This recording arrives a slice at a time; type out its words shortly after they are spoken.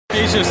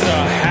He's just a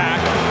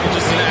hack.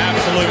 He's just an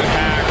absolute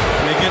hack.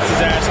 And he gets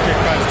his ass kicked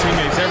by his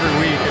teammates every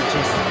week. It's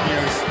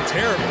just, it's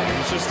terrible.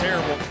 It's just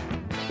terrible.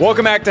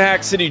 Welcome back to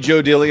Hack City.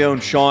 Joe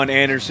DeLeone, Sean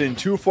Anderson,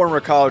 two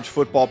former college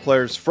football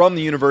players from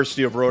the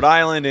University of Rhode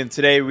Island. And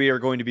today we are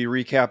going to be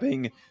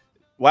recapping.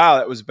 Wow,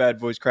 that was a bad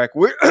voice crack.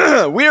 We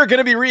are going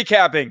to be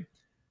recapping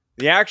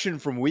the action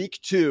from week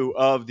 2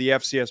 of the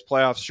FCS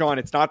playoffs. Sean,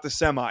 it's not the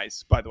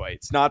semis, by the way.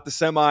 It's not the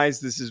semis.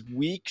 This is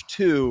week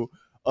 2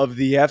 of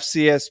the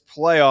FCS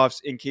playoffs,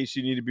 in case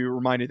you need to be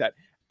reminded that.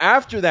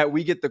 After that,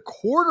 we get the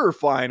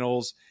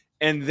quarterfinals,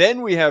 and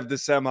then we have the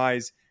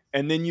semis,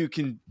 and then you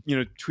can,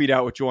 tweet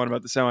out what you want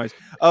about the semis.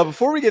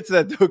 Before we get to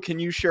that, though, can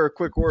you share a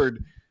quick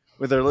word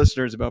with our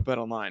listeners about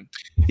BetOnline?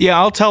 Yeah,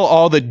 I'll tell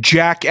all the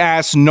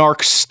jackass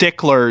narc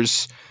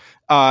sticklers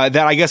that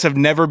I guess have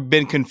never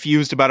been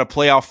confused about a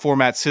playoff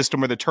format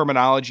system or the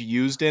terminology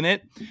used in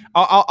it.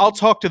 I'll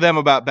talk to them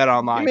about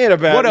BetOnline. You made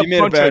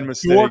a bad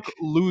mistake. Dork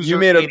loser you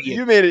made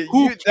it.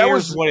 Who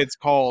cares what it's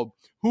called?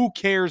 Who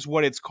cares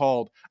what it's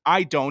called?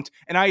 I don't.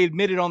 And I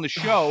admitted on the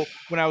show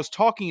when I was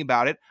talking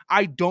about it,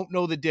 I don't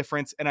know the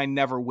difference, and I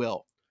never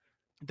will.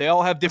 They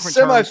all have different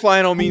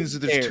semifinal means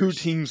that there's 2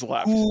 teams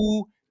left.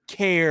 Who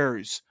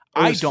cares?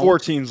 There's 4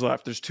 teams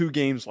left. There's 2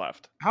 games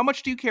left. How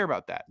much do you care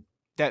about that?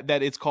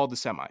 That it's called the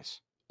semis.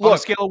 Look, on a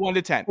scale of 1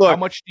 to 10, how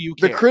much do you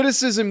care? The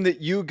criticism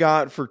that you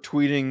got for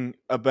tweeting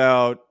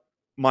about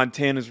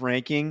Montana's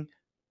ranking,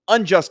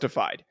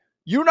 unjustified.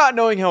 You not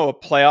knowing how a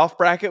playoff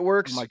bracket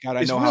works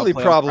is really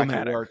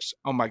problematic.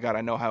 Oh my God,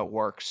 I know how it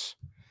works.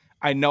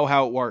 I know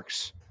how it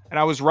works. And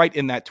I was right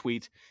in that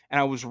tweet. And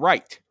I was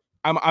right.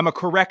 I'm a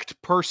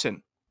correct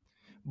person.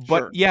 But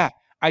sure. Yeah,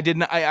 I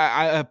didn't.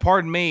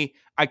 Pardon me.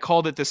 I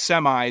called it the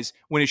semis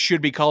when it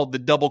should be called the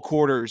double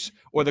quarters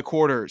or the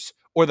quarters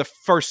or the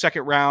first,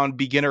 second round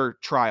beginner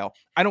trial.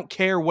 I don't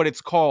care what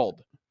it's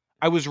called.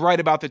 I was right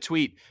about the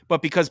tweet,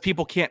 but because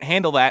people can't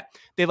handle that,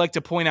 they like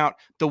to point out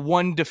the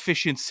one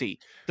deficiency,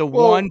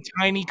 one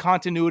tiny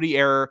continuity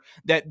error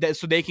that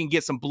so they can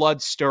get some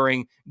blood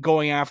stirring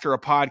going after a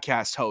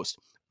podcast host.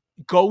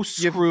 Go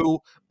screw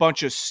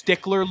bunch of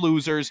stickler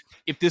losers.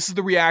 If this is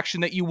the reaction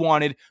that you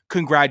wanted,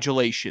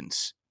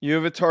 congratulations. You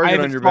have a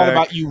target on your back. I haven't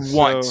thought about you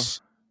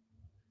once.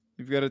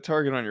 You've got a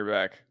target on your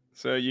back.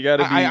 So you got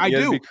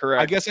to be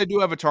correct. I guess I do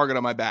have a target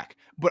on my back.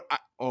 But,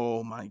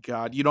 oh my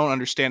God, you don't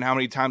understand how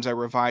many times I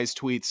revise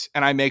tweets,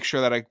 and I make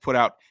sure that I put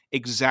out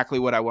exactly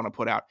what I want to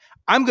put out.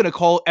 I'm going to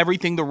call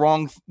everything the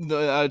wrong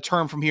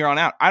term from here on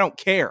out. I don't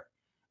care.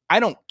 I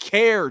don't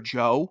care,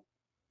 Joe.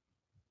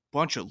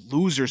 Bunch of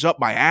losers up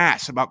my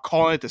ass about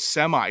calling it the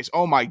semis.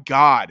 Oh, my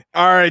God.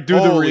 All right, do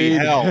Holy the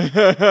read.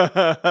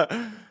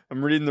 Hell.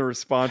 I'm reading the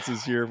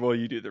responses here while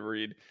you do the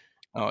read.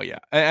 Oh, yeah.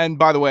 And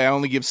by the way, I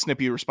only give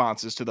snippy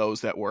responses to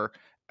those that were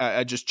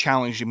just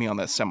challenging me on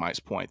that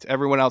semis point.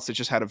 Everyone else that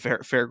just had a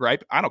fair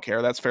gripe, I don't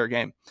care. That's fair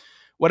game.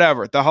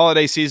 Whatever. The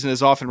holiday season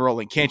is off and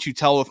rolling. Can't you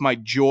tell with my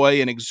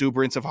joy and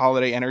exuberance of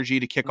holiday energy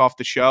to kick off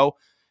the show?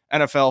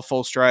 NFL,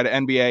 full stride,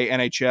 NBA,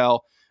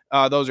 NHL.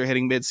 Those are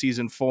hitting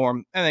mid-season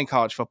form. And then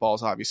college football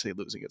is obviously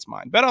losing its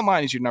mind.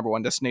 BetOnline is your number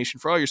one destination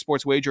for all your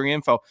sports wagering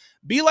info.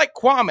 Be like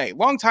Kwame,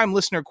 longtime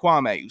listener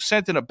Kwame, who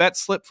sent in a bet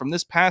slip from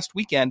this past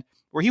weekend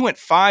where he went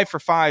 5 for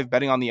 5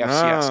 betting on the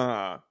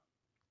FCS.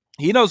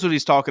 He knows what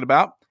he's talking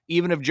about.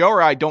 Even if Joe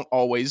or I don't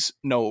always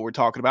know what we're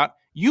talking about,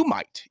 you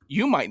might.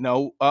 You might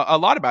know a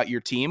lot about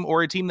your team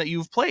or a team that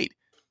you've played.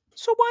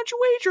 So why don't you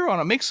wager on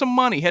it? Make some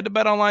money. Head to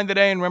BetOnline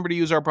today and remember to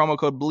use our promo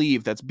code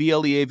BLEAV. That's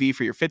BLEAV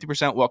for your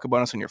 50% welcome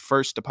bonus on your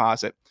first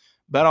deposit.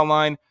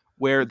 BetOnline,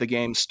 where the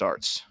game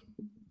starts.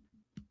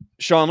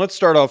 Sean, let's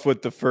start off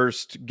with the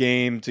first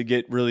game to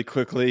get really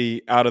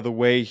quickly out of the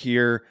way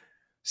here.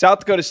 South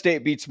Dakota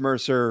State beats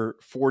Mercer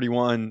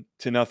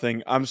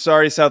 41-0. I'm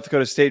sorry, South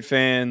Dakota State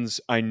fans.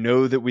 I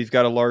know that we've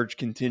got a large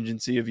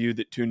contingency of you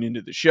that tune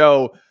into the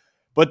show,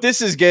 but this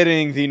is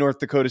getting the North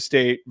Dakota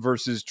State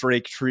versus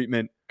Drake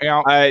treatment.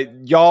 Yeah.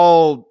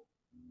 Y'all,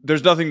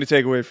 there's nothing to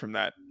take away from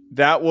that.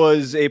 That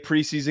was a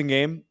preseason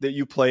game that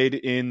you played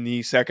in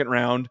the second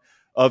round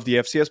of the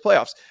FCS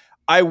playoffs.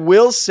 I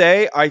will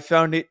say I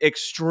found it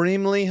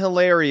extremely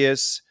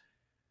hilarious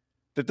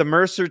that the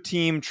Mercer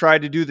team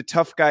tried to do the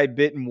tough guy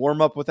bit and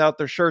warm up without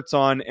their shirts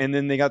on, and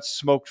then they got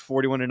smoked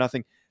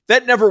 41-0.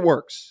 That never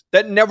works.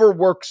 That never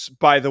works,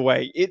 by the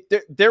way.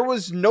 There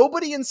was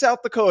nobody in South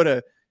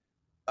Dakota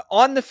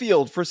on the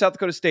field for South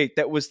Dakota State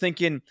that was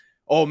thinking,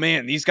 oh,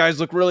 man, these guys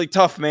look really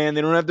tough, man. They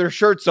don't have their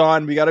shirts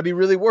on. We got to be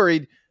really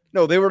worried.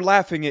 No, they were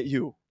laughing at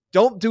you.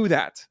 Don't do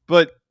that.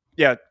 But,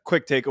 yeah,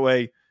 quick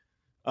takeaway.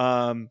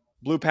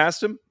 Blew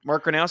past him.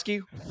 Mark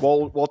Gronowski,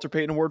 Walter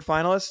Payton Award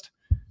finalist.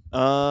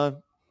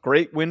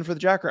 Great win for the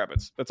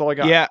Jackrabbits. That's all I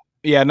got.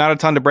 Yeah, not a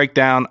ton to break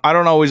down. I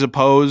don't always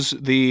oppose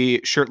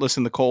the shirtless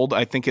in the cold.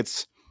 I think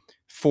it's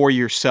for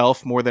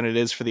yourself more than it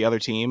is for the other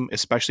team,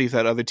 especially if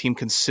that other team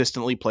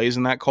consistently plays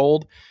in that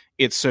cold.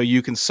 It's so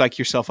you can psych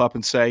yourself up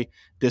and say,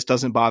 this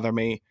doesn't bother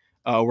me.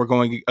 We're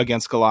going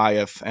against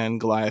Goliath, and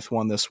Goliath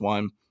won this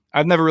one.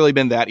 I've never really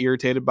been that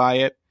irritated by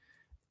it.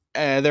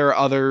 There are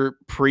other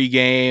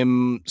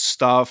pregame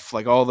stuff,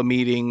 like all the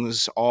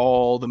meetings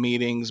on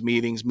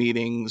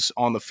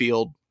the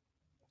field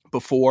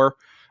before,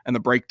 and the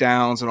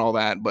breakdowns and all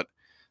that. But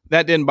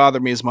that didn't bother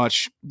me as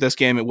much. This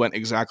game, it went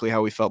exactly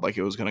how we felt like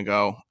it was going to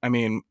go. I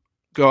mean,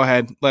 go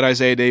ahead, let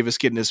Isaiah Davis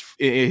get in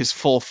his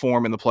full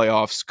form in the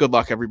playoffs. Good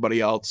luck, everybody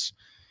else.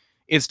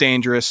 It's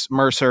dangerous.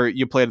 Mercer,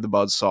 you played at the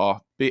buzzsaw.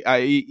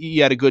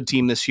 You had a good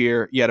team this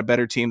year. You had a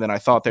better team than I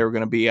thought they were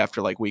going to be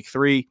after like week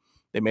 3.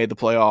 They made the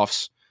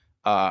playoffs.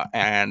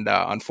 And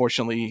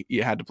unfortunately,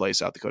 you had to play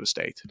South Dakota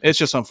State. It's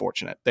just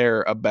unfortunate.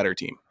 They're a better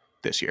team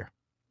this year.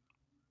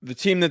 The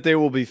team that they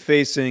will be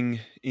facing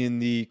in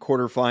the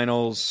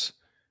quarterfinals,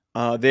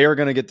 they are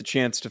going to get the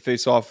chance to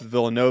face off with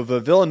Villanova.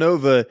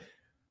 Villanova,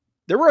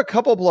 there were a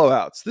couple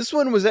blowouts. This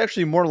one was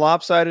actually more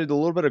lopsided, a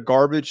little bit of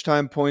garbage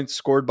time points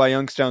scored by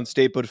Youngstown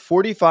State, but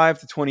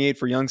 45-28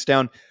 for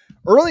Youngstown.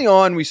 Early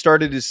on, we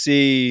started to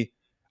see,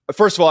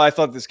 first of all, I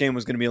thought this game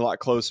was going to be a lot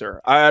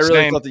closer. I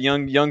really thought that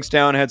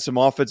Youngstown had some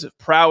offensive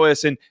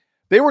prowess, and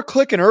they were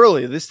clicking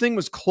early. This thing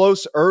was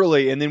close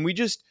early, and then we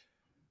just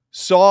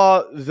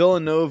saw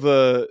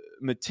Villanova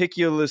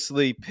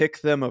meticulously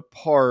pick them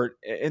apart,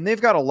 and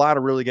they've got a lot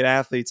of really good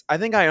athletes. I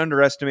think I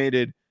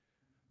underestimated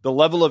the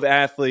level of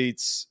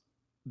athletes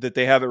that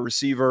they have at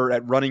receiver,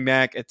 at running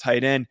back, at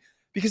tight end,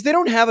 because they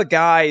don't have a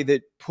guy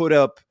that put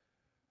up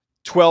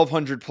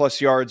 1,200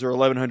 plus yards or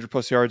 1,100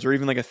 plus yards or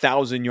even like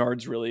 1,000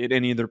 yards really at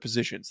any of their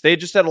positions. They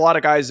just had a lot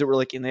of guys that were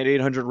like in that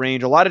 800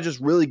 range, a lot of just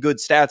really good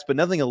stats, but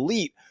nothing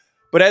elite.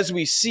 But as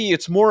we see,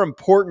 it's more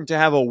important to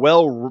have a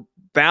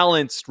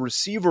well-balanced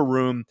receiver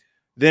room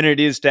than it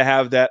is to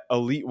have that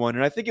elite one.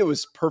 And I think it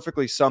was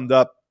perfectly summed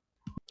up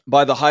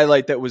by the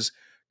highlight that was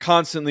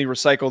constantly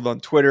recycled on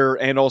Twitter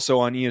and also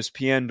on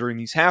ESPN during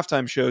these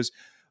halftime shows.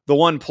 The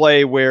one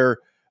play where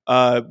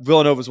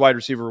Villanova's wide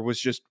receiver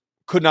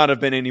could not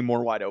have been any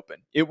more wide open.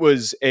 It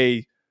was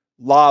a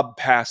lob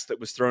pass that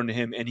was thrown to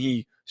him, and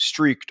he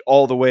streaked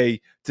all the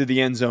way to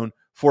the end zone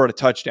for a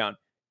touchdown.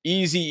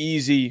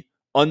 Easy,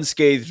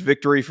 unscathed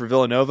victory for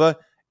Villanova.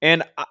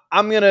 And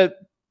I'm going to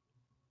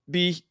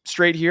be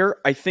straight here.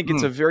 I think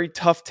it's a very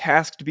tough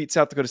task to beat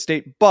South Dakota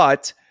State,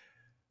 but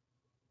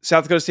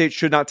South Dakota State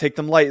should not take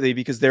them lightly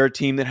because they're a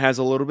team that has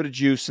a little bit of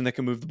juice and that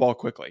can move the ball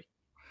quickly.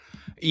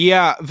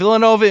 Yeah,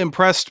 Villanova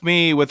impressed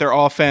me with their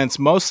offense,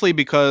 mostly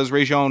because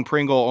Rajon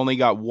Pringle only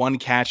got 1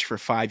 catch for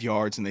 5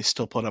 yards, and they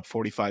still put up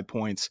 45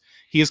 points.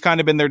 He has kind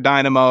of been their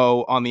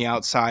dynamo on the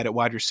outside at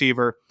wide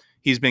receiver.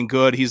 He's been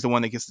good. He's the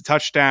one that gets the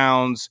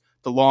touchdowns,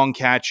 the long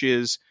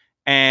catches,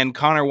 and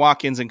Connor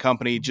Watkins and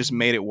company just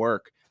made it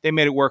work. They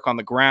made it work on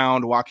the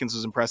ground. Watkins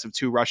was impressive,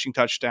 2 rushing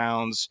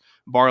touchdowns,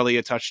 Barley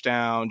a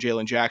touchdown,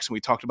 Jalen Jackson, we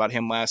talked about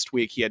him last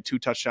week. He had 2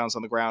 touchdowns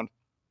on the ground.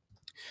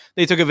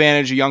 They took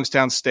advantage of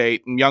Youngstown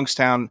State, and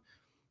Youngstown,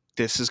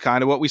 this is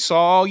kind of what we saw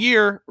all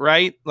year,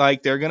 right?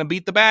 Like they're going to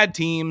beat the bad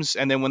teams,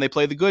 and then when they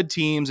play the good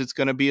teams, it's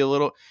going to be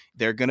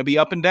they're going to be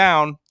up and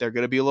down. They're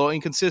going to be a little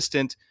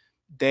inconsistent.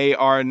 They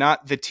are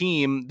not the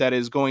team that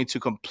is going to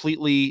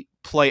completely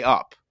play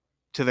up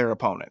to their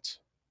opponents.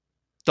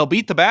 They'll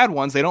beat the bad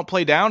ones. They don't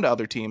play down to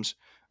other teams,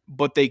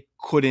 but they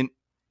couldn't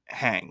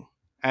hang.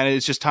 And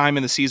it's just time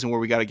in the season where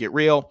we got to get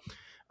real.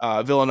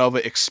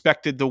 Villanova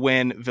expected to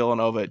win.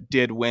 Villanova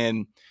did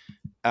win.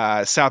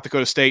 South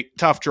Dakota State,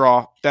 tough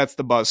draw. That's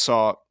the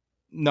buzzsaw.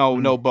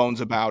 No bones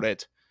about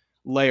it.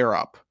 Layer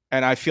up.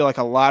 And I feel like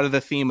a lot of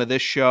the theme of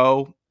this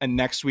show and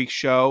next week's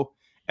show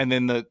and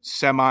then the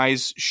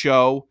semis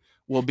show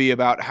will be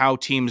about how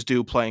teams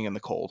do playing in the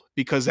cold,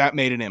 because that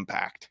made an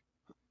impact.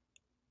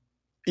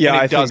 Yeah,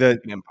 I think that,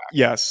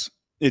 yes,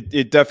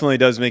 it definitely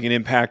does make an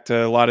impact.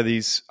 A lot of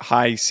these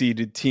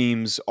high-seeded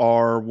teams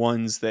are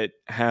ones that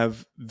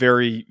have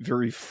very,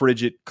 very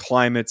frigid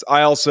climates.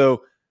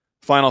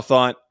 Final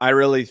thought, I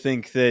really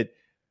think that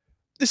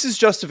this is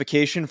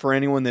justification for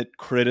anyone that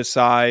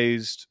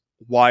criticized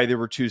why there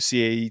were 2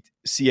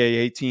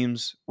 CAA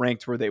teams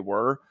ranked where they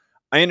were.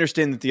 I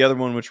understand that the other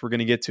one, which we're going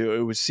to get to,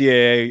 it was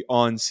CAA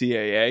on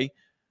CAA.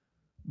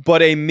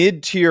 But a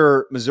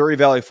mid-tier Missouri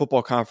Valley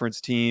Football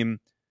Conference team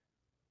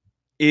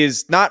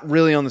is not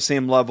really on the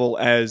same level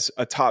as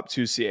a top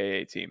 2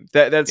 CAA team.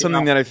 That's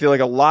something that I feel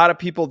like a lot of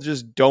people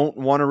just don't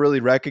want to really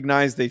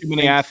recognize. They too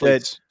many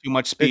athletes, too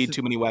much speed,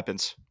 too many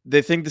weapons.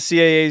 They think the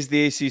CAA is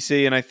the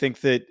ACC, and I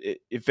think that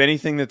if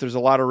anything, that there's a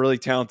lot of really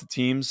talented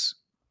teams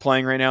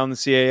playing right now in the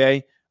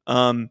CAA.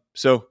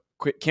 So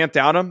can't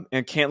doubt them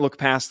and can't look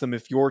past them.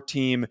 If your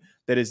team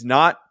that is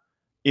not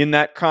in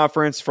that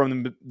conference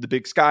from the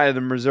Big Sky,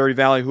 the Missouri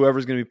Valley,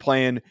 whoever's going to be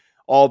playing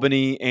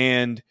Albany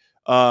and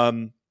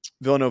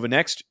Villanova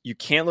next, you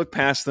can't look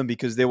past them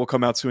because they will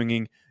come out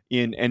swinging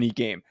in any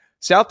game.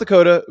 South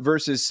Dakota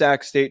versus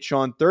Sac State,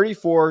 Sean,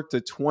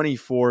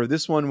 34-24.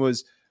 This one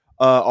was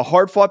a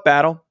hard-fought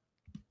battle.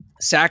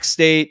 Sac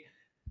State,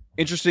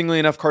 interestingly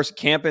enough, Carson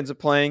Camp ends up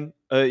playing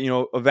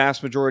a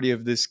vast majority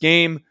of this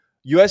game.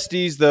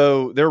 USD's,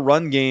 though, their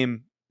run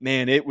game,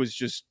 man, it was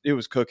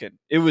cooking.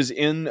 It was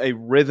in a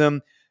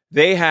rhythm.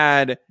 They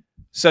had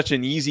such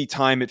an easy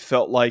time. It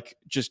felt like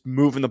just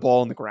moving the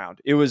ball on the ground.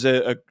 It was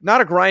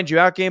not a grind you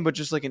out game, but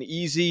just like an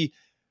easy,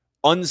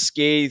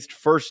 unscathed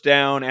first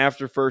down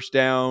after first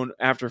down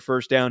after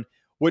first down.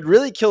 What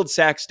really killed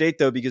Sac State,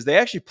 though, because they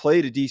actually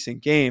played a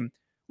decent game,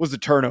 was the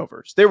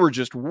turnovers. There were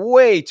just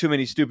way too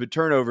many stupid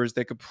turnovers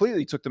that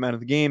completely took them out of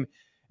the game.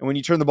 And when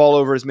you turn the ball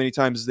over as many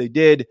times as they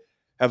did,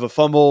 have a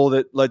fumble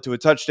that led to a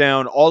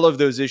touchdown, all of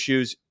those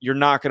issues, you're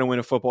not going to win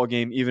a football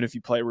game, even if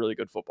you play really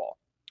good football.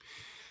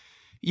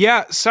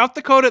 Yeah, South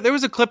Dakota, there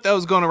was a clip that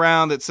was going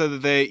around that said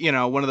that they,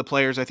 one of the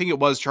players, I think it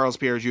was Charles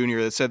Pierre Jr.,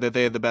 that said that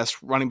they had the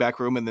best running back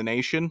room in the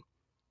nation.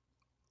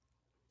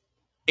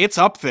 It's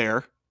up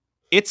there.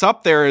 It's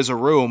up there as a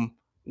room.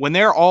 When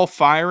they're all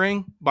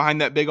firing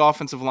behind that big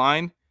offensive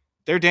line,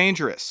 they're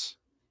dangerous.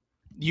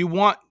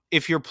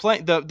 If you're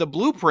playing, the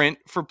blueprint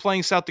for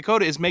playing South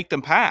Dakota is make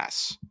them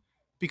pass.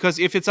 Because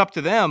if it's up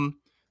to them,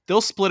 they'll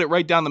split it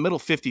right down the middle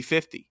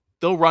 50-50.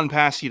 They'll run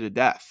past you to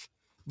death.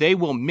 They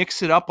will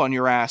mix it up on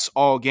your ass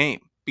all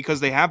game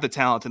because they have the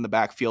talent in the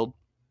backfield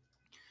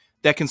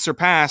that can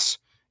surpass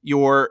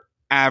your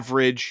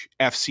average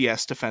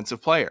FCS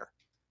defensive player.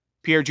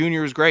 Pierre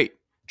Jr. is great.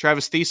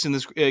 Travis Thiessen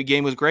this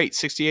game was great.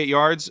 68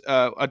 yards,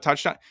 a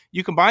touchdown.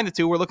 You combine the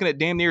two, we're looking at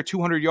damn near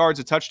 200 yards,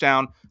 a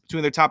touchdown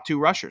between their top two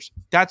rushers.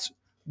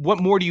 What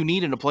more do you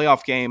need in a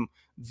playoff game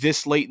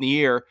this late in the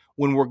year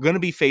when we're going to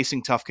be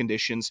facing tough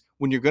conditions,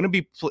 when you're going to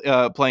be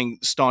playing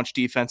staunch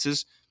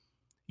defenses?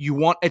 You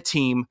want a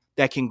team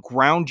that can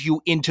ground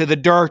you into the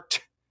dirt,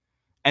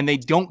 and they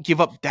don't give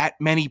up that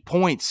many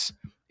points,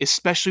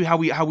 especially how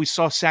we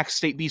saw Sac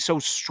State be so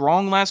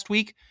strong last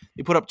week.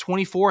 They put up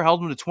 24,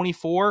 held them to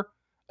 24.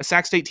 A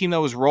Sac State team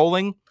that was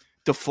rolling,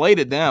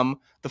 deflated them.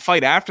 The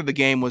fight after the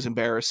game was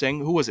embarrassing.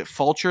 Who was it?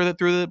 Fulcher that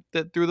threw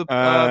the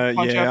punch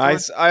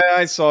afterwards?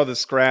 I saw the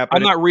scrap.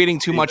 I'm not reading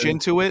too much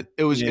into it.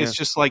 It's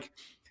just like,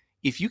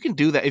 if you can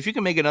do that, if you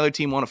can make another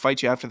team want to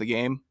fight you after the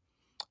game,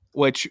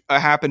 which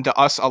happened to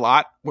us a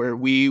lot, where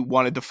we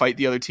wanted to fight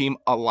the other team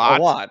a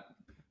lot.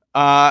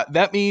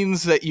 That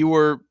means that you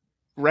were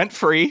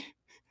rent-free,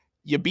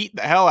 you beat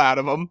the hell out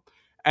of them,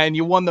 and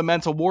you won the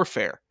mental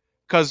warfare.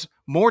 Because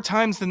more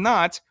times than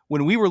not,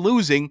 when we were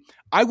losing,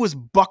 I was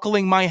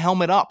buckling my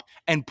helmet up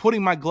and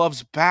putting my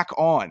gloves back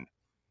on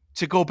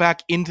to go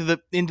back into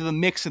the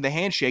mix of the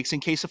handshakes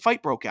in case a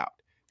fight broke out.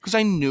 Because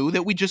I knew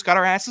that we just got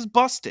our asses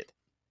busted.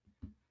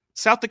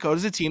 South Dakota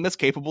is a team that's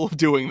capable of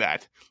doing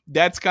that.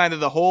 That's kind of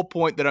the whole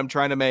point that I'm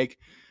trying to make.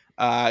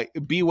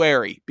 Be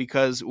wary,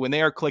 because when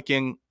they are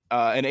clicking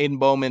and Aiden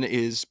Bowman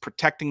is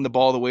protecting the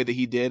ball the way that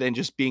he did and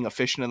just being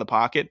efficient in the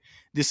pocket,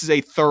 this is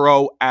a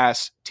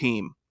thorough-ass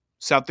team.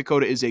 South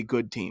Dakota is a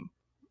good team.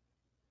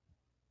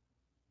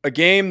 A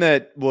game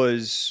that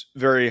was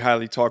very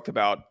highly talked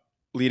about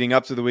leading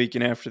up to the week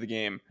and after the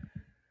game.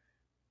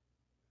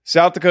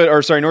 North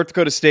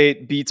Dakota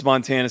State beats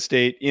Montana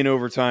State in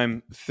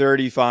overtime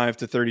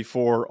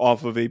 35-34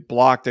 off of a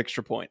blocked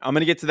extra point. I'm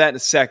going to get to that in a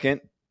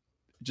second,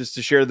 just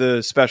to share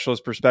the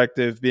specialist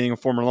perspective, being a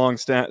former long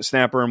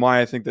snapper, and why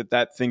I think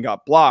that thing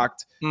got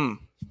blocked.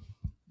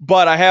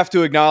 But I have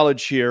to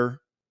acknowledge here,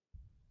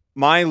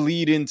 my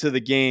lead into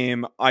the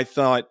game, I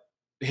thought,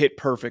 hit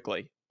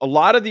perfectly. A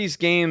lot of these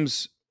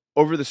games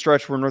over the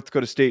stretch where North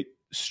Dakota State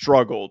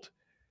struggled,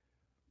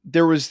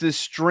 there was this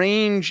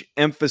strange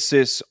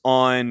emphasis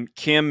on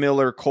Cam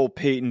Miller, Cole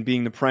Payton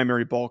being the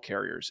primary ball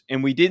carriers.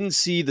 And we didn't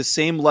see the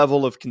same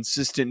level of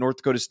consistent North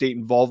Dakota State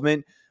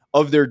involvement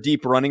of their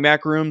deep running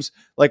back rooms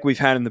like we've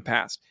had in the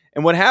past.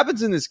 And what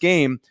happens in this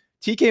game,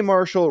 TK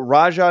Marshall,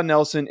 Rajah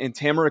Nelson, and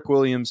Tamarick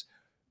Williams,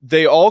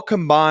 they all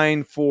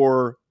combine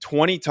for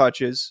 20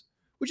 touches,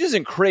 which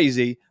isn't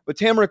crazy, but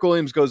Tamarick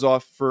Williams goes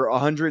off for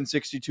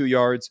 162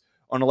 yards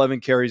on 11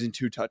 carries and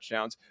 2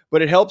 touchdowns.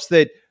 But it helps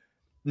that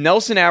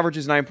Nelson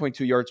averages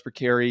 9.2 yards per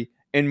carry,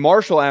 and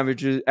Marshall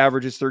averages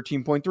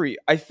 13.3.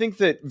 I think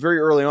that very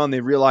early on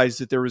they realized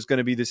that there was going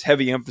to be this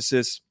heavy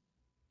emphasis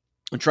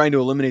on trying to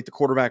eliminate the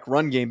quarterback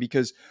run game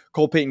because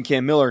Cole Payton and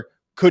Cam Miller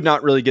could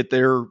not really get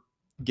their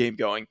game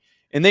going.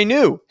 And they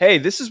knew, hey,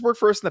 this has worked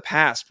for us in the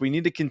past. We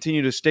need to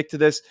continue to stick to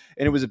this.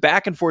 And it was a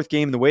back and forth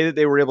game. The way that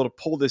they were able to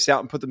pull this out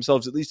and put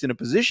themselves at least in a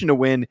position to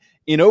win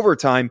in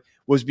overtime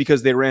was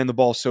because they ran the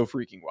ball so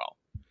freaking well.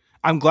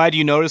 I'm glad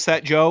you noticed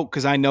that, Joe,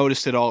 because I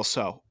noticed it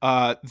also.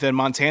 The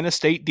Montana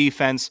State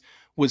defense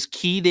was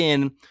keyed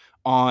in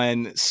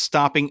on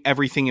stopping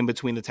everything in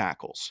between the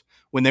tackles.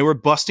 When they were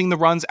busting the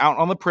runs out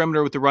on the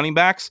perimeter with the running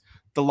backs,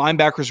 the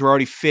linebackers were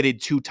already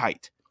fitted too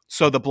tight.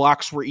 So the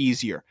blocks were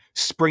easier,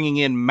 springing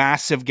in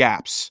massive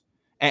gaps.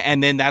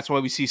 And then that's why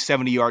we see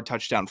 70-yard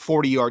touchdown,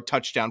 40-yard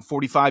touchdown,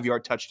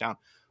 45-yard touchdown.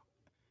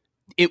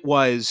 It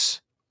was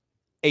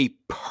a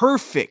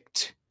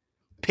perfect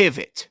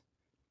pivot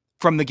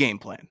from the game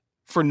plan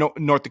for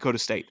North Dakota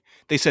State.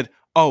 They said,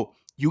 oh,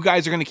 you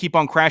guys are going to keep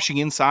on crashing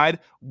inside?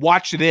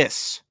 Watch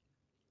this.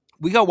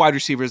 We got wide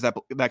receivers that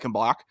can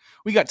block.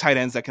 We got tight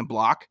ends that can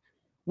block.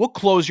 We'll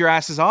close your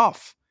asses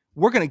off.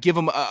 We're going to give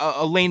them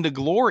a lane to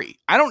glory.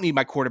 I don't need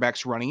my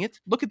quarterbacks running it.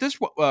 Look at this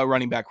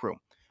running back room.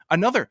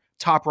 Another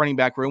top running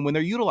back room when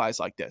they're utilized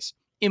like this.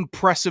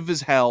 impressive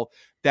as hell,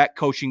 that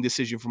coaching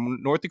decision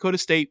from North Dakota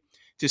State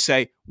to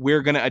say,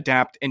 we're going to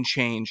adapt and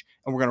change,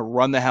 and we're going to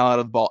run the hell out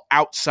of the ball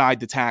outside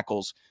the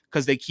tackles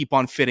because they keep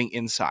on fitting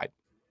inside.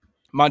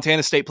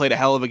 Montana State played a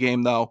hell of a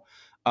game, though.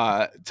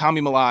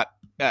 Tommy Mellott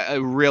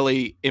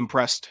really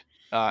impressed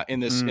in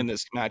this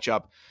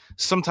matchup.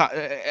 Sometimes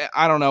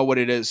I don't know what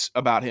it is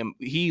about him.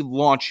 He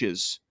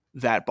launches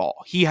that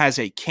ball. He has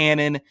a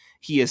cannon.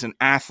 He is an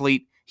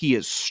athlete. He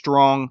is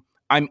strong.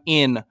 I'm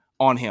in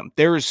on him.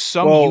 There is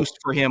some use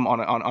for him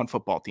on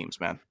football teams,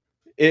 man.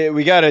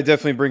 We got to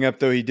definitely bring up,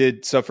 though, he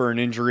did suffer an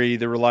injury.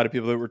 There were a lot of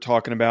people that were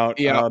talking about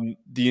the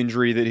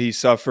injury that he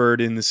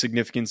suffered and the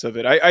significance of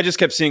it. I just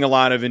kept seeing a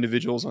lot of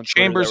individuals on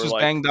Twitter. Chambers was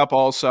banged up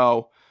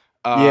also.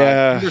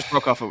 Chambers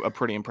broke off a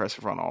pretty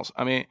impressive run also.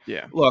 I mean,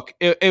 look,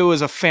 it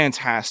was a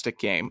fantastic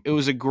game. It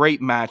was a great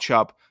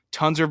matchup.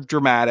 Tons of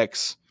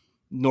dramatics.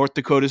 North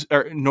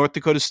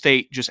Dakota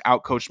State just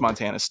outcoached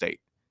Montana State.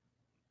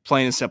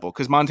 Plain and simple.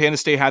 Because Montana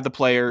State had the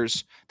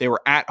players. They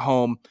were at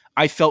home.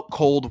 I felt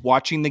cold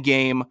watching the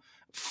game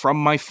from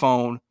my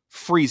phone,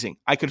 freezing.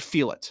 I could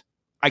feel it.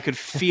 On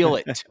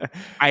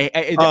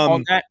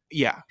that,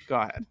 go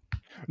ahead.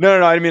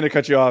 No, I didn't mean to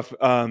cut you off.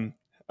 I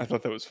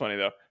thought that was funny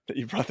though that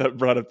you brought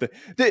up the.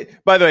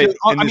 By the way,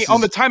 on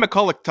the Ty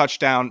McCulloch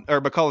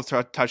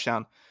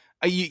touchdown,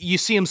 you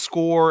see him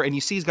score, and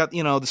you see he's got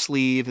the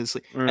sleeve,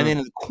 and then in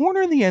the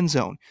corner of the end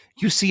zone,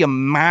 you see a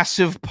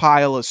massive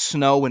pile of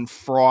snow and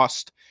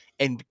frost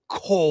and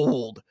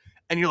cold,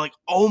 and you're like,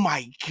 oh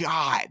my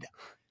god.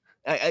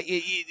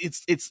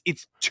 It's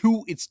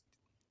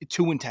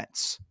too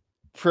intense.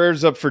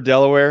 Prayers up for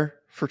Delaware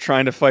for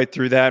trying to fight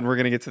through that, and we're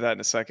going to get to that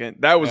in a second.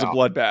 That was a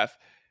bloodbath.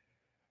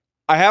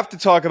 I have to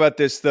talk about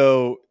this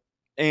though,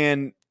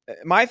 and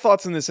my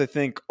thoughts on this, I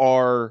think,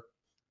 are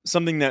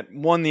something that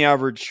the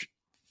average,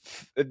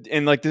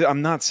 and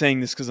I'm not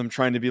saying this because I'm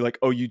trying to be like,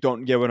 oh, you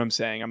don't get what I'm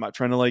saying. I'm not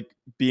trying to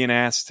be an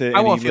ass to.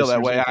 I won't feel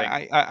that way.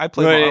 I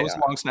played. I was a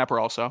long snapper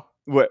also.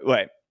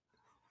 Wait.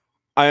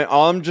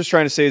 All I'm just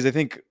trying to say is I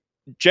think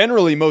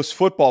generally most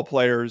football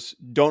players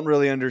don't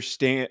really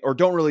understand or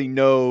don't really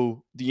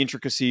know the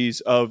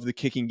intricacies of the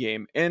kicking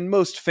game. And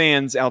most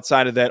fans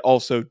outside of that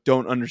also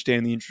don't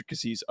understand the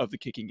intricacies of the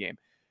kicking game.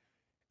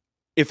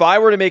 If I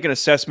were to make an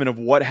assessment of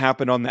what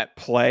happened on that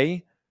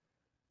play,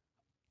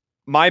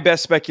 my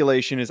best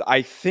speculation is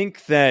I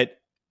think that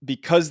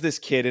because this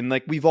kid, and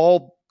we've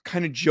all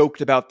kind of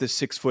joked about this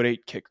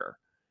 6'8" kicker,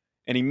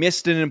 and he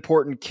missed an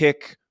important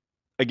kick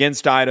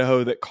against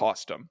Idaho that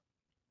cost him.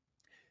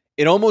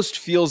 It almost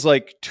feels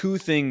like two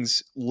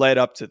things led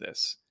up to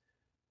this.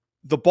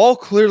 The ball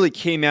clearly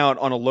came out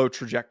on a low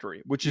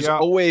trajectory, which is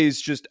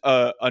always just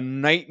a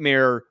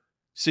nightmare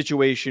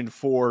situation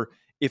for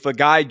if a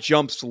guy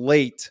jumps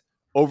late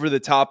over the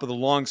top of the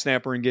long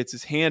snapper and gets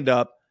his hand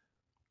up,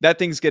 that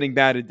thing's getting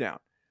batted down.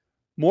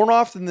 More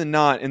often than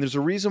not, and there's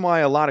a reason why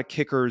a lot of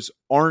kickers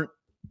aren't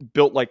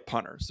built like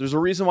punters. There's a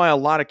reason why a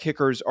lot of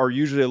kickers are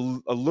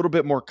usually a little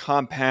bit more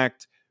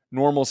compact,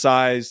 normal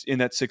sized in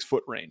that 6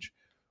 foot range.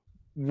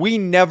 We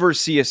never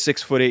see a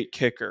 6'8"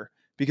 kicker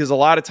because a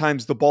lot of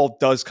times the ball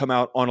does come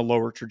out on a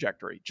lower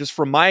trajectory. Just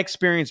from my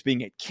experience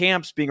being at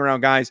camps, being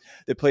around guys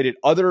that played at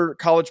other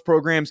college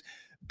programs,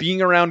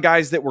 being around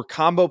guys that were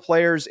combo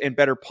players and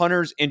better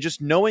punters, and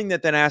just knowing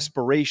that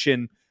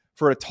aspiration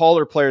for a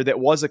taller player that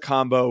was a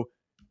combo,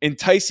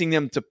 enticing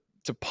them to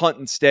punt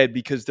instead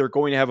because they're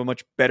going to have a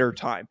much better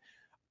time.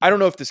 I don't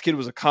know if this kid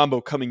was a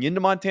combo coming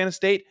into Montana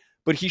State,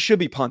 but he should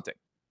be punting.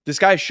 This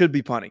guy should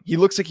be punting. He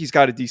looks like he's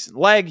got a decent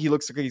leg. He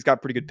looks like he's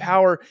got pretty good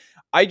power.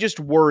 I just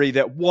worry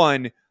that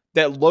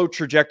that low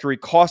trajectory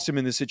cost him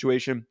in this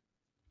situation.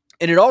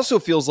 And it also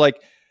feels like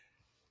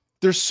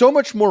there's so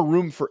much more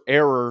room for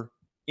error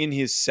in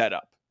his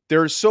setup.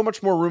 There's so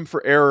much more room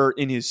for error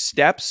in his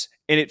steps.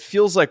 And it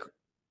feels like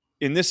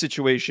in this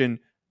situation,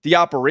 the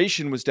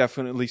operation was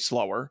definitely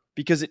slower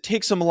because it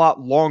takes him a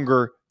lot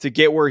longer to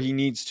get where he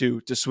needs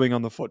to swing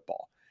on the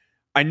football.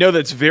 I know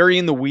that's very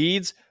in the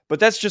weeds, but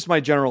that's just my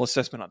general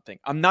assessment on things.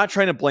 I'm not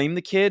trying to blame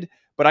the kid,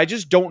 but I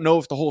just don't know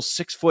if the whole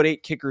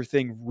 6'8" kicker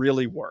thing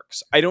really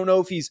works. I don't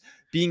know if he's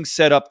being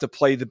set up to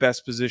play the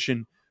best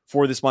position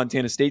for this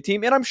Montana State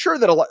team. And I'm sure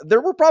that there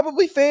were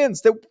probably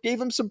fans that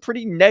gave him some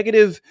pretty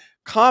negative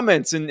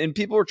comments and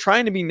people were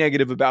trying to be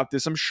negative about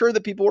this. I'm sure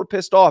that people were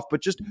pissed off,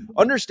 but just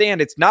understand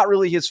it's not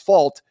really his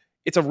fault.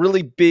 It's a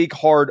really big,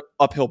 hard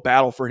uphill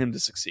battle for him to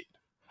succeed.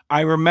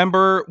 I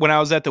remember when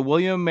I was at the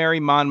William & Mary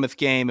Monmouth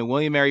game and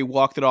William & Mary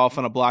walked it off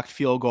on a blocked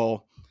field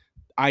goal,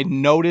 I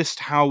noticed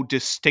how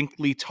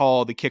distinctly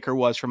tall the kicker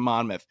was from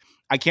Monmouth.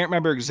 I can't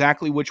remember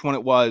exactly which one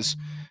it was,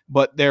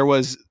 but there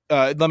was,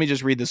 let me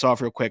just read this off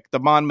real quick. The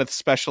Monmouth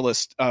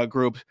specialist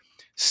group,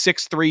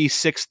 6'3",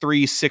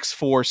 6'3",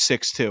 6'4",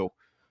 6'2".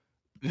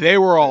 They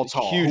were all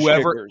tall.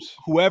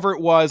 Whoever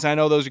it was, I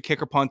know those are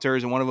kicker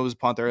punters, and one of them was a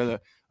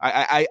punter.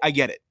 I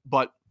get it,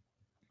 but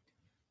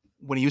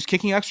when he was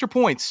kicking extra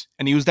points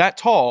and he was that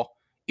tall,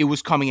 it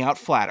was coming out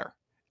flatter.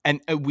 And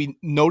we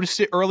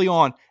noticed it early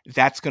on.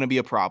 That's going to be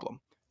a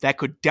problem. That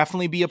could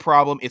definitely be a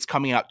problem. It's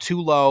coming out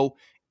too low.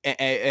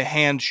 A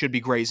hand should be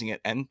grazing it.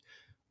 And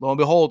Lo and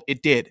behold,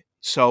 it did.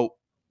 So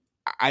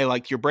I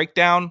like your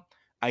breakdown.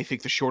 I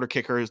think the shorter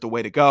kicker is the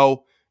way to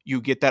go. You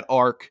get that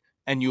arc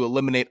and you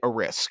eliminate a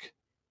risk.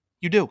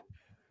 You do.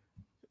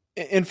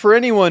 And for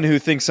anyone who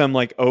thinks I'm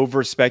like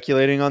over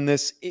speculating on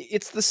this,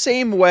 it's the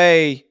same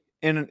way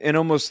in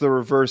almost the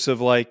reverse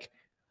of like,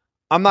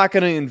 I'm not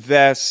going to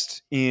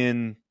invest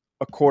in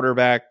a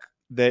quarterback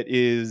that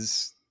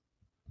is,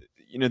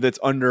 that's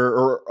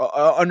under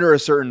a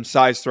certain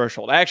size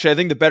threshold. Actually, I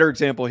think the better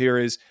example here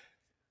is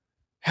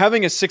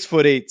having a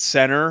 6'8"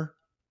 center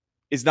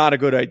is not a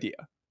good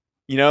idea.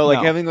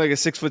 Having like a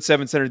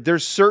 6'7" center,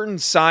 there's certain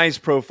size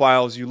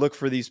profiles you look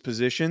for these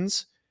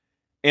positions.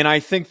 And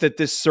I think that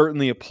this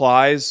certainly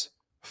applies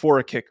for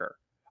a kicker.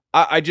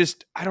 I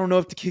don't know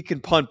if the kid can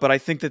punt, but I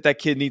think that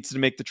kid needs to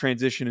make the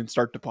transition and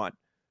start to punt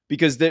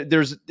because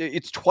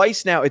it's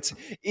twice now.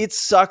 It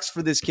sucks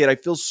for this kid. I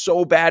feel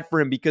so bad for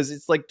him because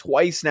it's like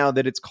twice now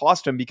that it's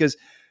cost him because,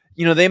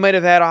 they might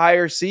have had a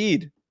higher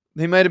seed.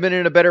 They might have been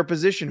in a better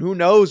position. Who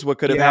knows what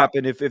could have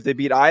happened if they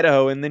beat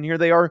Idaho and then here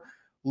they are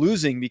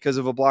losing because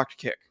of a blocked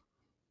kick.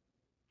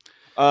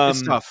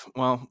 It's tough.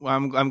 Well,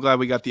 I'm glad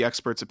we got the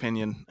expert's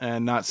opinion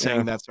and not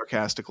saying that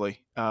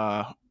sarcastically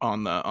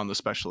on the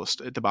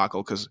specialist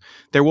debacle because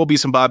there will be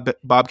some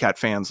Bobcat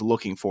fans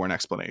looking for an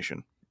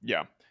explanation.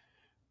 Yeah.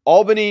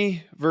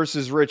 Albany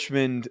versus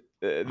Richmond.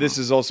 This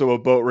is also a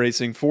boat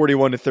racing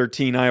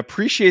 41-13. I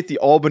appreciate the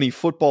Albany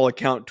football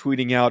account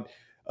tweeting out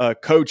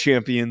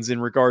co-champions in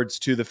regards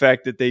to the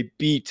fact that they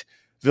beat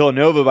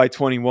Villanova by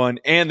 21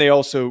 and they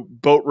also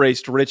boat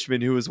raced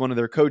Richmond, who was one of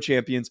their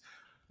co-champions.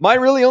 My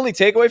really only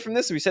takeaway from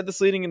this, we said this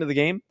leading into the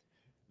game,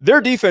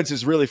 their defense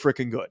is really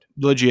freaking good.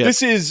 Legit.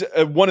 This is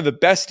one of the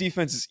best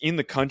defenses in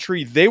the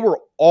country. They were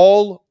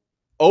all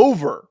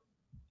over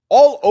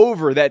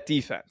that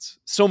defense.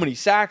 So many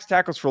sacks,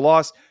 tackles for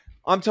loss.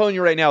 I'm telling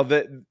you right now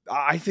that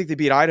I think they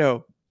beat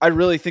Idaho. I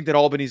really think that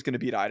Albany's going to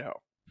beat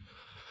Idaho.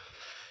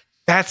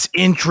 That's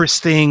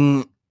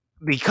interesting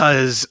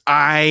because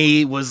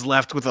I was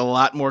left with a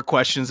lot more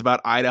questions about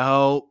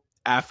Idaho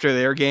after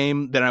their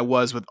game than I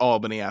was with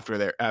Albany after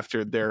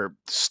their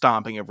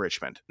stomping of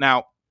Richmond.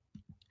 Now,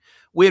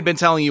 we had been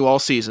telling you all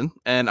season,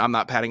 and I'm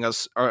not patting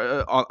us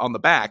on the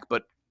back,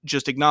 but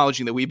just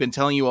acknowledging that we've been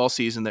telling you all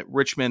season that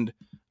Richmond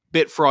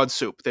bit fraud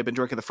soup. They've been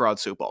drinking the fraud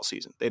soup all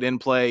season. They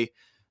didn't play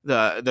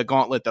the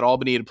gauntlet that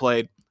Albany had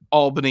played.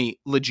 Albany,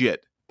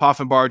 legit.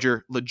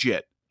 Poffenbarger,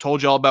 legit.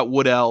 Told you all about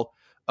Woodell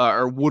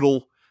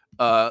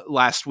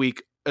last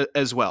week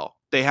as well.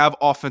 They have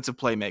offensive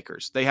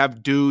playmakers. They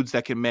have dudes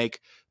that can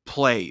make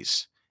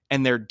plays,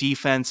 and their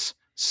defense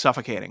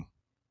suffocating.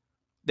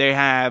 They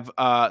had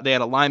a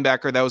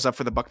linebacker that was up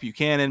for the Buck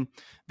Buchanan.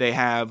 They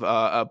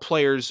have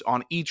players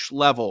on each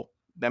level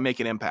that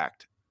make an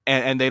impact,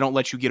 and they don't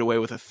let you get away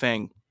with a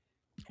thing.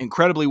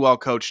 Incredibly well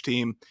coached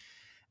team,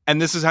 and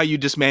this is how you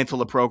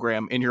dismantle a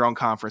program in your own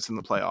conference in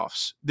the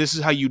playoffs. This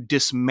is how you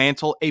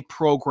dismantle a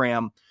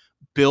program,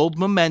 build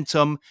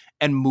momentum,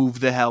 and move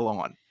the hell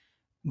on.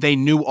 They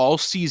knew all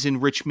season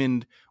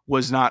Richmond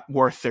was not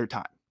worth their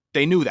time.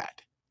 They knew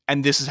that.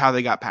 And this is how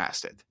they got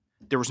past it.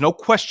 There was no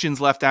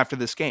questions left after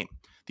this game.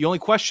 The only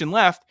question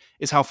left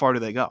is how far do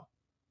they go?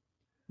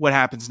 What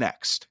happens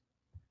next?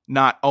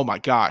 Not, oh my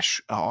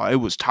gosh, it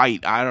was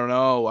tight. I don't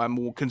know.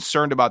 I'm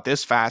concerned about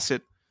this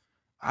facet.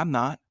 I'm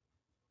not.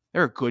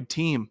 They're a good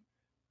team.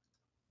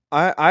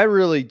 I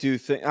really do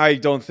think, I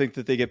don't think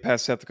that they get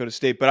past South Dakota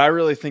State, but I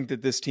really think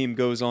that this team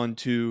goes on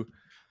to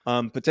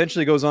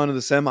potentially goes on to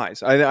the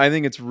semis. I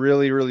think it's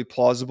really, really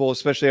plausible,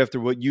 especially after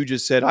what you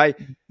just said.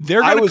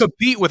 They're going to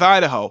compete with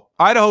Idaho.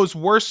 Idaho's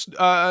worst.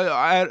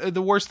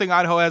 The worst thing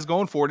Idaho has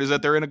going for it is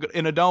that they're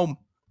in a dome.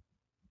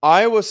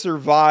 Iowa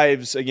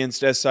survives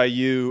against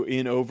SIU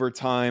in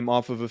overtime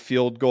off of a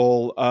field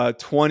goal,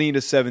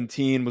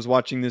 20-17. Was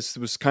watching this. It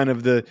was kind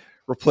of the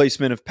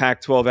replacement of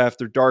Pac-12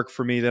 After Dark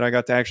for me that I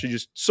got to actually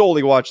just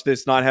solely watch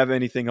this, not have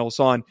anything else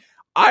on.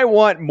 I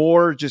want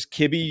more just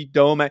Kibbe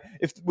Dome.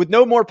 If with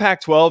no more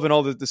Pac-12 and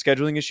all the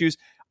scheduling issues,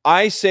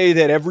 I say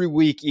that every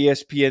week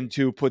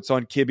ESPN2 puts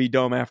on Kibbe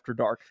Dome After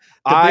Dark.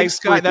 Big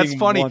Sky, that's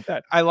funny.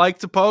 That. I like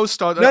to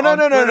post on No.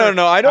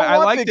 I don't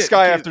want Big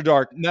Sky After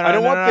Dark. I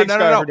don't want Big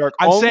Sky After Dark.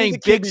 I'm saying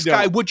Big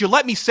Sky. Would you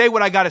let me say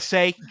what I got to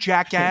say,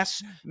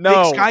 jackass?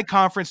 No. Big Sky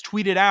Conference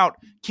tweeted out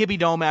Kibbe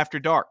Dome After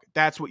Dark.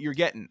 That's what you're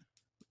getting.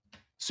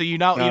 So you're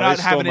not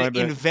having an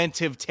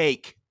inventive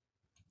take.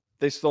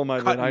 They stole my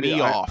bit. Cut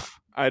me off.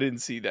 I didn't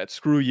see that.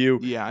 Screw you.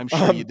 Yeah, I'm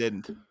sure you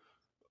didn't.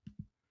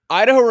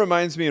 Idaho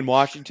reminds me in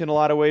Washington a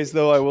lot of ways,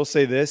 though. I will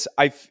say this.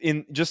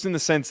 In the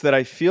sense that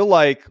I feel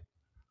like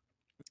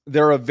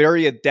they're a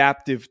very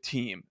adaptive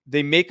team.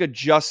 They make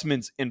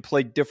adjustments and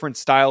play different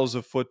styles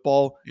of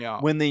football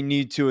when they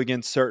need to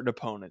against certain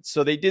opponents.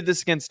 So they did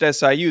this against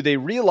SIU. They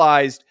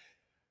realized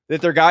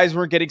that their guys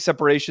weren't getting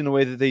separation the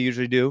way that they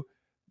usually do.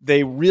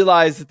 They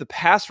realized that the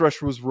pass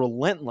rush was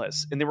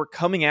relentless, and they were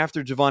coming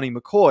after Giovanni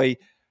McCoy.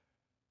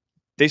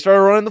 They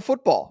started running the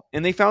football,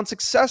 and they found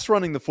success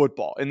running the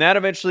football, and that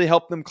eventually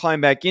helped them climb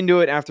back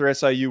into it after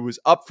SIU was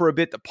up for a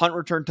bit. The punt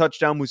return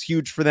touchdown was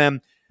huge for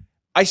them.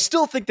 I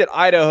still think that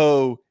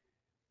Idaho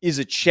is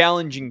a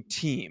challenging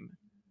team.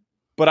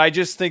 But I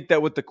just think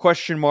that with the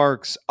question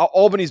marks,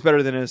 Albany's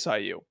better than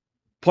SIU.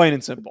 Plain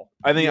and simple.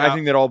 I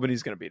think that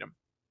Albany's going to beat them.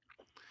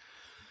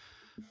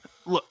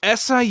 Look,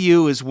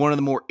 SIU is one of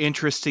the more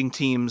interesting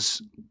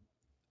teams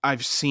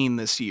I've seen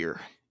this year,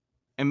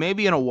 and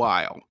maybe in a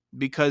while,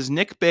 because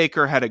Nick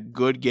Baker had a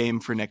good game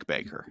for Nick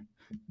Baker,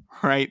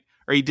 right?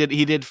 Or he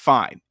did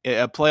fine.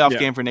 A playoff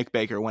game for Nick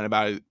Baker went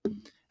about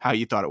how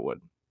you thought it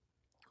would.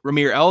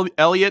 Ramir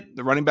Elliott,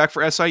 the running back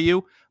for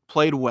SIU,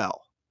 played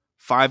well.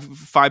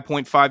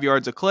 5.5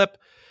 yards a clip,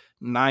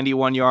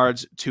 91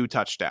 yards, 2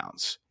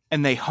 touchdowns.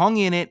 And they hung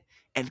in it,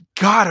 and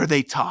God, are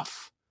they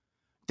tough.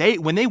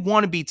 When they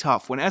want to be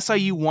tough, when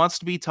SIU wants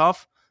to be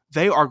tough,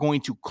 they are going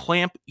to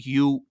clamp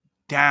you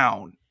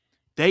down.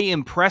 They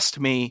impressed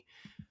me,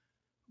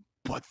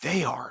 but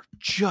they are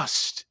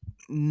just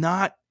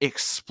not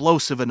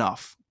explosive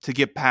enough to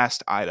get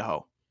past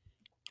Idaho.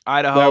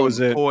 That was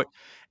it.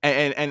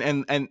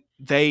 And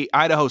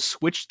Idaho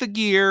switched the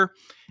gear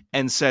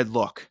and said,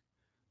 look,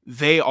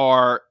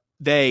 SIU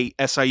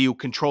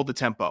controlled the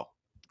tempo.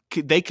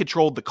 They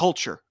controlled the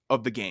culture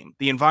of the game,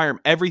 the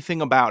environment,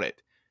 everything about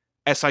it.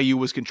 SIU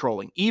was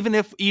controlling. Even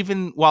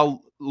while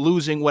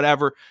losing,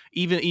 whatever,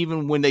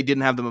 even when they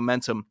didn't have the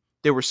momentum,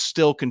 they were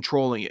still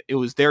controlling it. It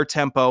was their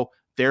tempo,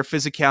 their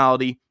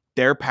physicality,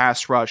 their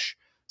pass rush,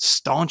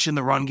 staunch in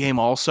the run game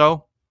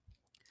also.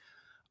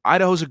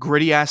 Idaho's a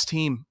gritty-ass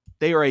team.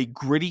 They are a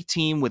gritty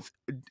team with,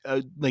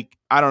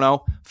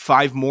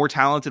 5 more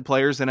talented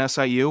players than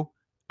SIU,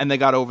 and they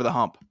got over the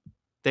hump.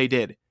 They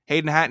did.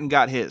 Hayden Hatton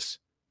got his.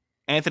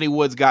 Anthony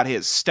Woods got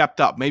his. Stepped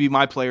up. Maybe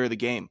my player of the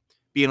game.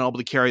 Being able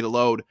to carry the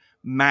load,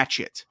 match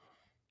it,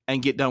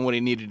 and get done what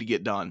he needed to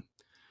get done.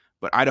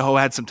 But Idaho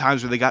had some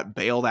times where they got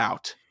bailed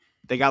out.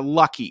 They got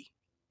lucky.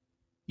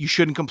 You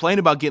shouldn't complain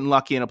about getting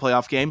lucky in a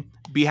playoff game.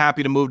 Be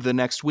happy to move to the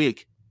next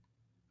week.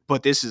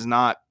 But this is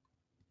not...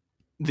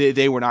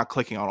 They were not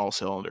clicking on all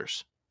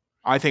cylinders.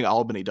 I think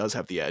Albany does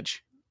have the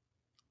edge.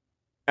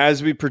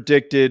 As we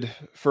predicted,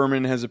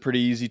 Furman has a pretty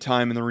easy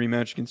time in the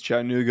rematch against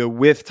Chattanooga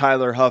with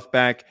Tyler Huff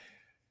back.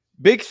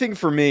 Big thing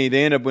for me,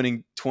 they end up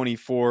winning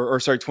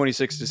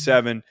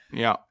 26-7.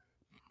 Yeah.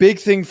 Big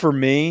thing for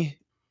me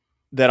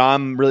that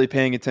I'm really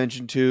paying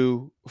attention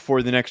to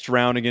for the next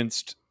round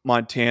against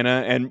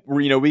Montana. And,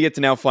 we get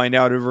to now find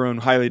out, everyone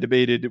highly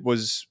debated,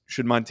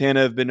 should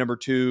Montana have been number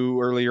 2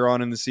 earlier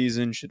on in the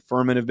season? Should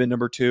Furman have been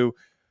number 2?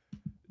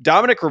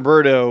 Dominic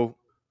Roberto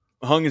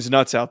hung his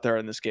nuts out there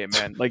in this game,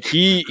 man. Like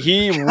he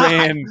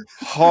ran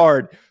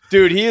hard.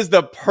 Dude, he is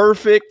the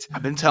perfect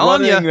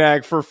running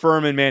back for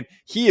Furman, man.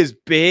 He is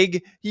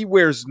big. He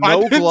wears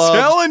no gloves. I'm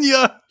telling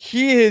you.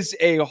 He is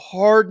a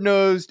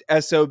hard-nosed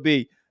SOB.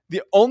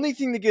 The only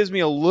thing that gives me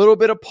a little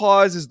bit of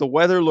pause is the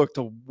weather looked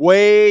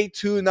way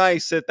too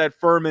nice at that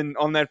Furman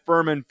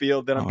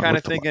field that I'm kind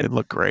of thinking it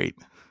looked great.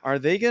 Are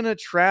they going to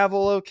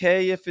travel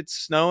okay if it's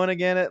snowing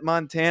again at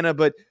Montana?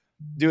 But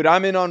dude,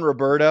 I'm in on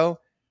Roberto.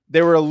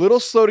 They were a little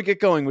slow to get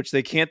going, which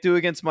they can't do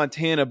against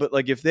Montana. But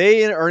like if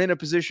they are in a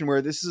position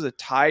where this is a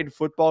tied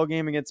football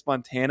game against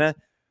Montana,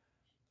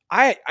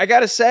 I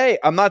got to say,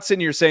 I'm not sitting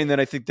here saying that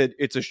I think that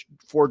it's a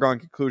foregone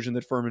conclusion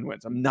that Furman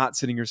wins. I'm not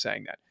sitting here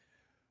saying that.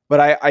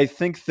 But I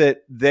think that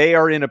they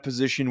are in a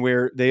position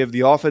where they have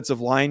the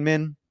offensive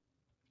linemen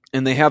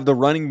and they have the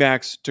running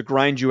backs to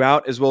grind you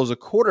out, as well as a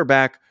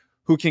quarterback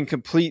who can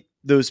complete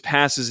those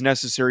passes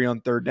necessary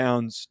on third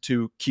downs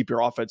to keep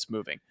your offense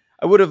moving.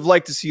 I would have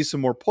liked to see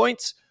some more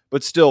points,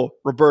 but still,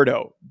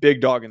 Roberto,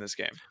 big dog in this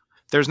game.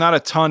 There's not a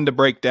ton to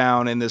break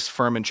down in this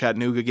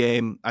Furman-Chattanooga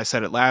game. I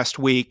said it last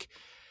week.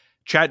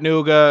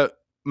 Chattanooga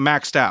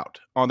maxed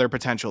out on their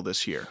potential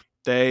this year.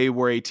 They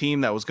were a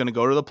team that was going to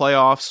go to the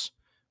playoffs,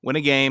 win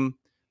a game,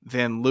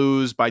 then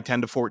lose by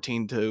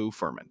 10-14 to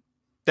Furman.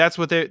 That's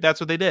what they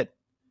did.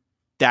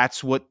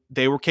 That's what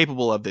they were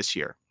capable of this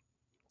year.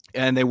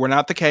 And they were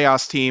not the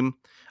chaos team,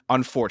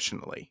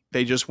 unfortunately.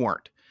 They just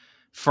weren't.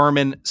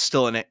 Furman,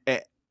 still an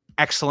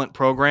excellent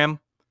program,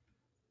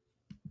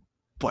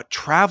 but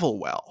travel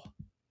well.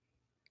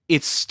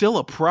 It's still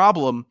a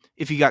problem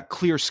if you got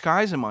clear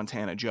skies in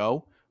Montana,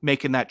 Joe,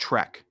 making that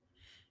trek.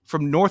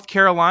 From North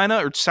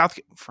Carolina or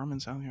from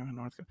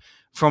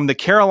the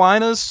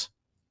Carolinas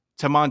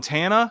to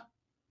Montana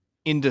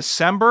in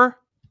December?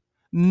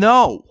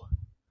 No.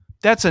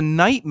 That's a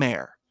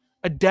nightmare.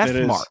 A death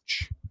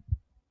march.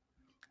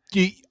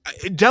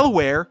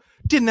 Delaware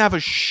didn't have a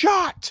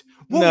shot.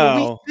 What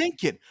were we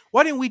thinking?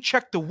 Why didn't we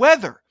check the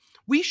weather?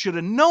 We should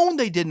have known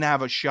they didn't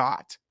have a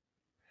shot.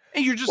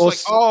 And you're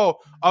just oh,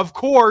 of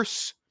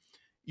course.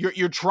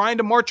 You're trying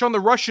to march on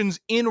the Russians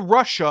in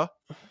Russia.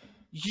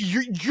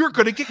 You're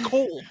going to get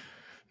cold.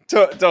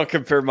 Don't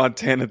compare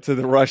Montana to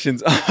the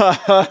Russians.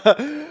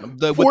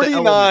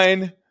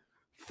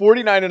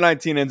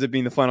 49-19 ends up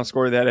being the final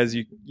score of that, as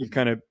you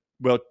kind of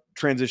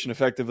transition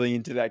effectively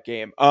into that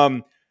game.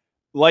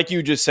 Like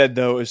you just said,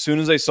 though, as soon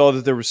as I saw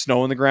that there was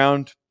snow on the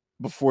ground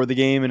before the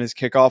game and his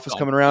kickoff was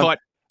coming around,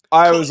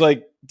 I was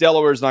like,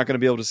 Delaware's not going to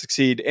be able to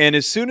succeed. And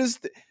as soon as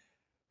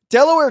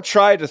Delaware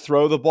tried to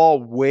throw the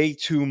ball way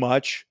too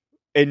much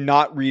and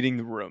not reading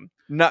the room.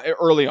 Not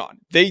early on.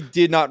 They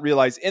did not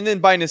realize. And then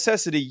by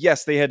necessity,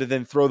 yes, they had to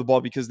then throw the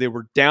ball because they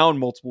were down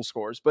multiple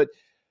scores. But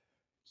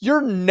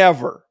you're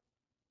never,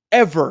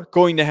 ever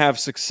going to have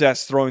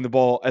success throwing the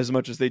ball as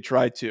much as they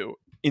tried to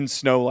in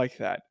snow like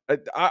that.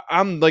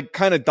 I'm like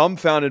kind of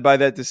dumbfounded by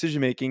that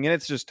decision making, and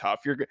it's just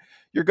tough.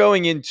 You're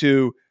going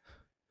into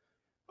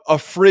a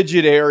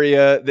frigid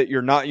area that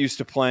you're not used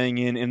to playing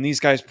in, and these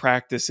guys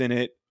practice in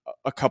it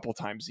a couple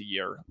times a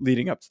year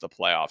leading up to the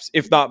playoffs,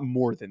 if not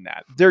more than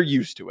that. They're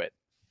used to it.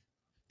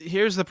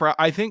 Here's the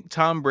I think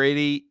Tom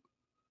Brady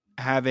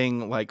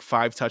having like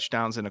 5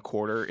 touchdowns in a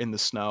quarter in the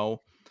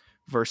snow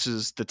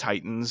versus the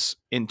Titans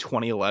in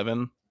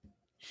 2011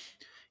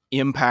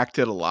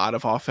 impacted a lot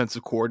of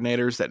offensive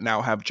coordinators that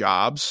now have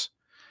jobs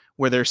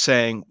where they're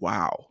saying,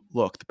 wow,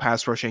 look, the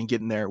pass rush ain't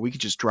getting there. We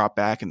could just drop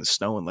back in the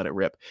snow and let it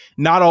rip.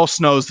 Not all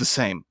snow is the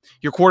same.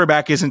 Your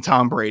quarterback isn't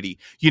Tom Brady.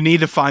 You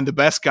need to find the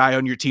best guy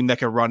on your team that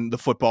can run the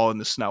football in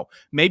the snow.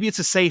 Maybe it's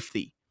a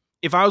safety.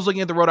 If I was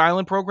looking at the Rhode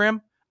Island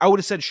program, I would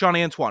have said, Sean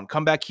Antoine,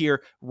 come back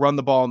here, run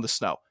the ball in the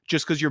snow.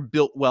 Just because you're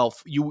built well,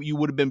 you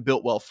would have been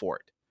built well for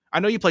it. I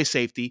know you play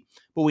safety,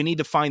 but we need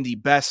to find the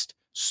best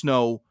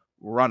snow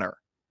runner.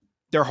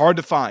 They're hard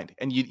to find,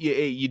 and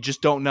you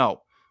just don't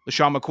know.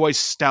 LaShawn McCoy's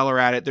stellar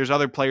at it. There's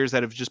other players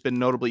that have just been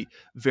notably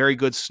very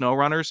good snow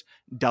runners.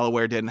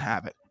 Delaware didn't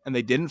have it, and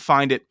they didn't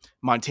find it.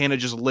 Montana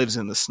just lives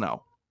in the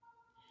snow.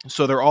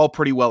 So they're all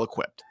pretty well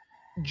equipped.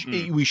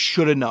 We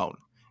should have known.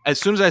 As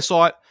soon as I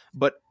saw it,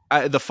 but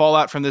the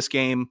fallout from this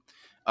game,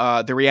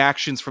 the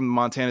reactions from the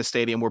Montana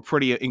Stadium were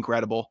pretty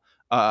incredible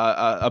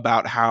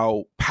about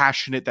how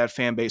passionate that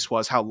fan base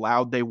was, how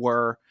loud they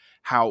were,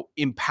 how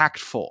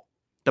impactful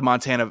the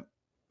Montana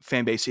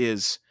fan base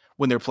is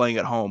when they're playing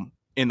at home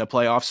in the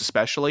playoffs,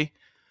 especially.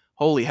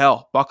 Holy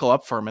hell, buckle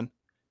up, Furman.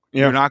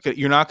 Yeah.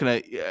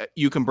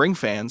 You can bring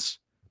fans.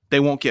 They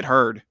won't get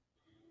heard.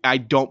 I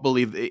don't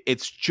believe it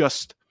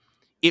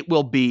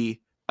will be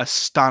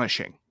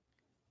astonishing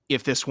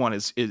if this one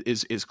is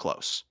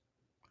close.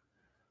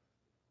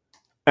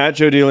 At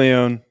Joe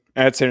DeLeone,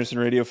 at Sanderson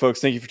Radio, folks,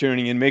 thank you for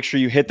tuning in. Make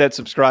sure you hit that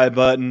subscribe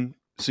button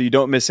so you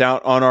don't miss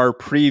out on our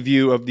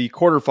preview of the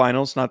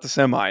quarterfinals, not the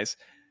semis.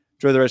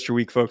 Enjoy the rest of your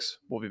week, folks.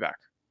 We'll be back.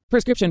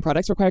 Prescription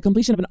products require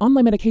completion of an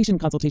online medication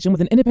consultation with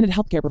an independent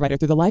healthcare provider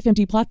through the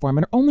LifeMD platform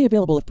and are only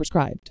available if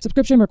prescribed.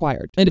 Subscription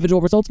required. Individual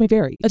results may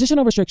vary.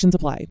 Additional restrictions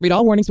apply. Read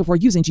all warnings before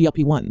using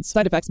GLP-1s.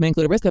 Side effects may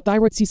include a risk of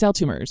thyroid C-cell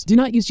tumors. Do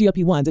not use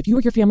GLP-1s if you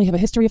or your family have a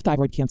history of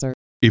thyroid cancer.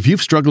 If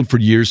you've struggled for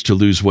years to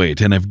lose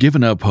weight and have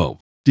given up hope,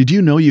 did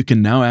you know you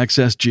can now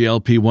access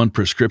GLP-1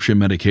 prescription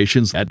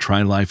medications at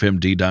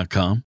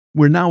TryLifeMD.com?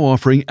 We're now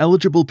offering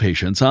eligible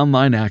patients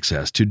online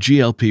access to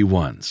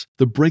GLP-1s,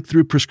 the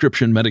breakthrough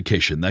prescription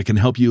medication that can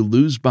help you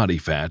lose body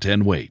fat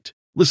and weight.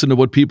 Listen to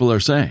what people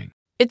are saying.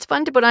 It's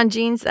fun to put on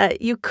jeans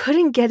that you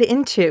couldn't get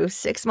into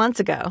 6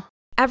 months ago.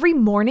 Every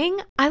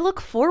morning, I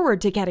look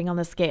forward to getting on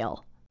the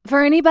scale.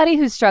 For anybody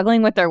who's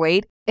struggling with their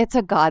weight, it's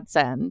a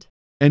godsend.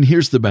 And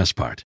here's the best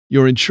part.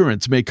 Your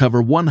insurance may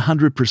cover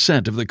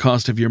 100% of the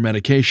cost of your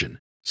medication.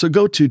 So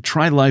go to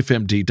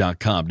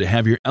TryLifeMD.com to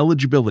have your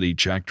eligibility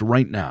checked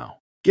right now.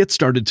 Get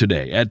started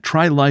today at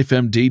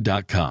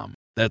TryLifeMD.com.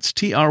 That's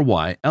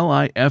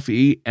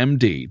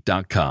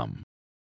TryLifeMD.com.